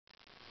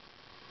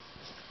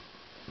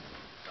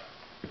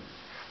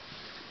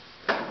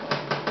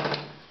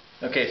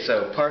Okay,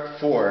 so part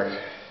 4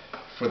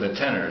 for the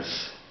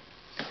tenors.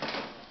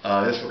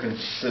 This will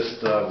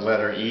consist of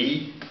letter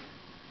E,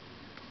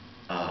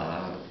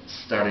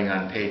 starting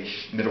on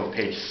middle of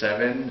page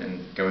 7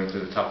 and going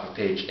through the top of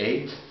page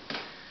 8.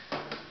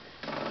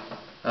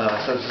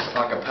 So this is a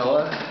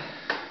cappella.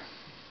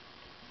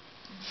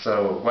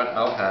 So what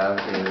I'll have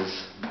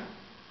is,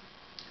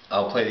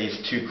 I'll play these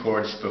 2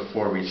 chords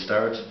before we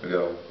start. We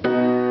go,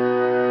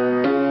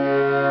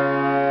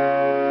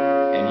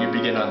 and you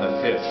begin on the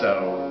 5th.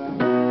 So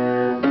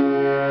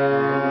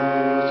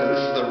this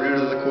is the root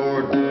of the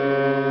chord.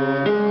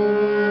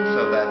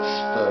 So that's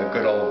the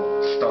good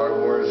old Star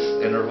Wars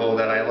interval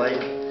that I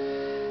like.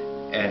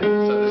 And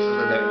so this is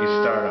the note you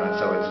start on.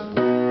 So it's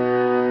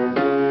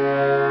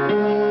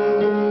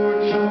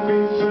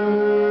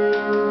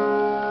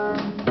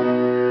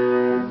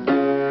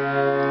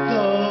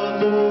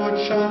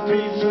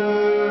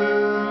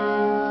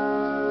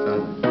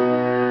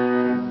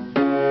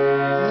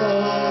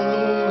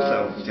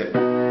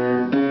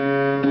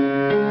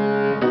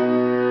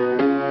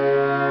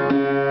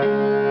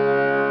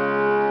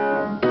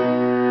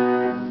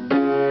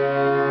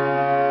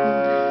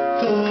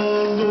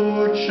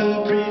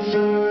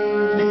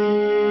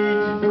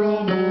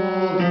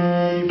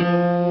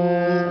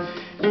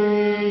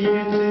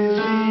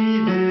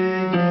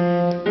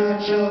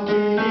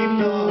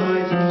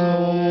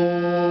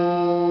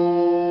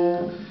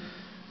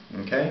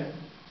okay?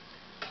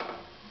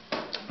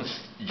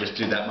 You just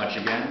do that much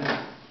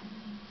again.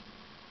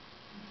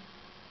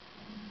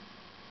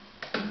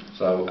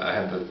 So I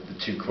have the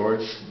 2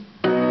 chords.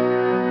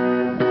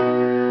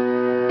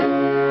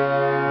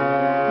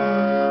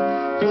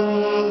 The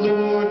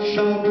Lord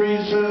shall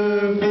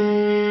preserve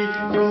thee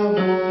from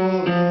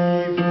all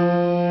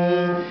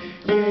evil.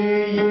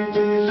 Yea, it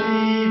is he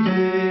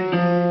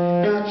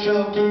that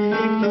shall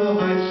keep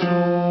thy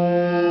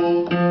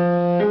soul.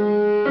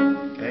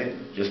 Okay,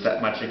 just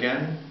that much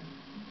again,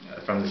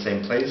 from the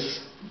same place.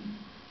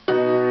 The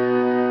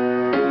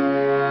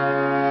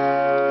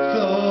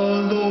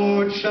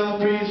Lord shall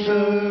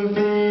preserve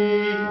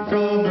thee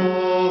from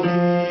all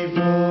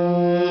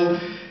evil.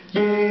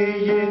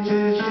 Yea, it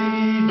is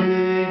he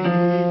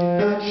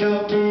that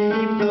shall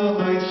keep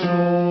thy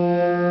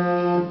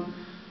soul.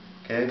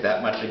 Okay,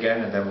 that much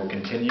again, and then we'll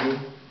continue.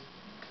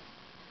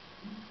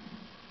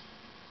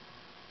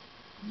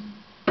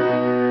 The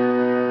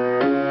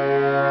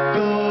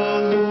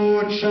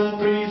Lord shall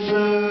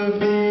preserve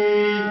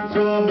thee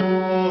from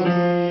all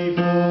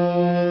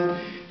evil.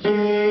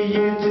 Yea,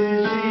 it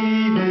is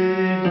he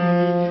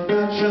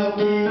that shall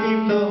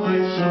keep thy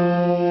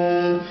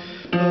soul.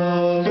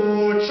 The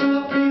Lord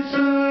shall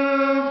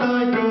preserve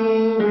thy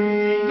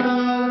going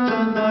out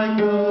and thy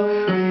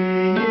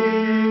coming in.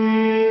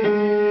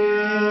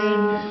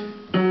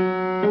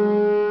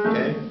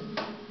 Okay.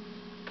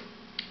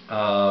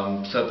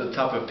 So at the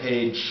top of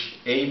page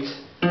 8,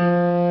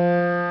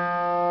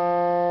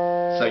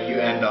 so you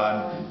end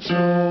on so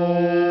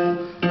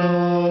the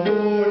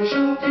Lord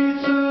shall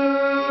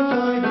preserve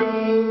thy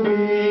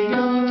going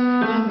out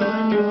and thy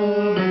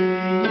coming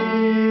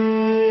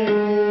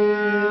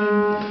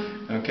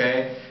in.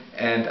 Okay,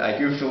 and I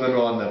goofed a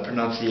little on the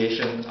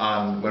pronunciation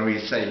on when we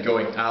say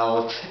going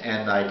out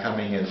and thy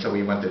coming in. So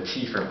we want the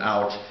T from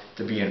out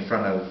to be in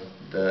front of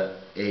the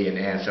A and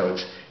N. So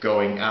it's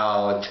going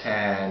out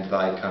and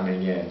thy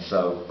coming in.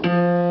 So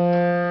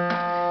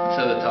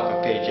the top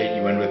of page 8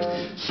 you end with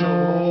so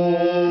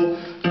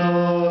the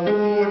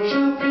Lord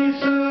shall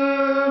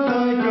preserve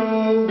thy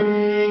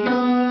going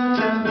out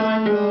and thy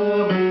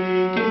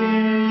coming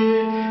in.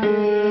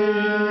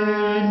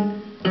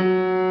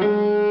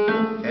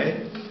 Okay?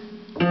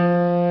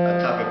 At the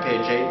top of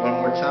page 8 one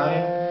more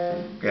time.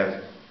 We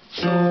have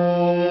so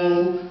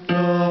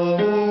the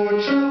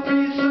Lord shall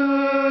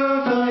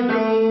preserve thy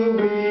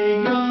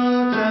going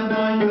out and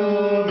thy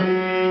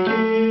coming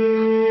in.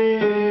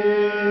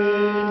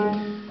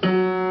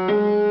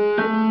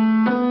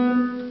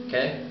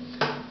 Okay?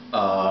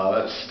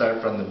 Let's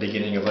start from the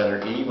beginning of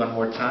letter E one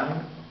more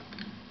time.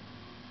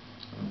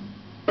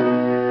 The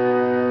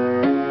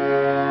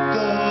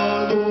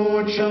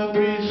Lord shall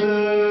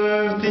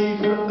preserve thee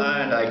from...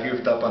 And I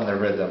goofed up on the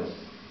rhythm.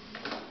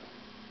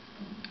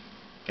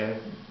 Okay?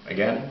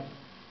 Again.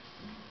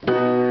 The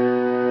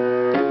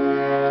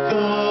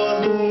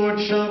Lord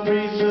shall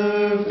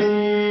preserve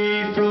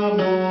thee from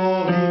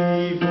all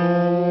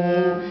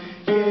evil.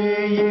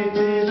 Yea, it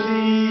is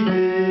he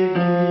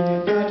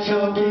that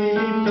shall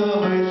keep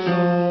thy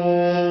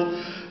soul.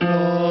 The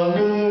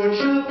Lord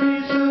shall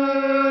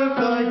preserve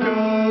thy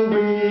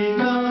going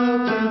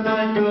out and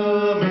thy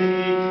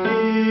coming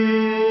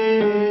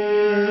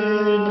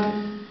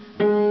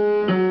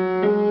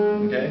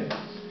in. Okay?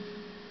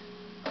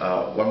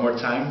 One more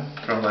time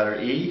from letter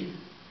E.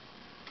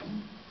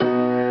 The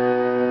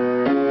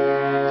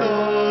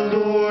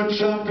Lord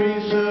shall preserve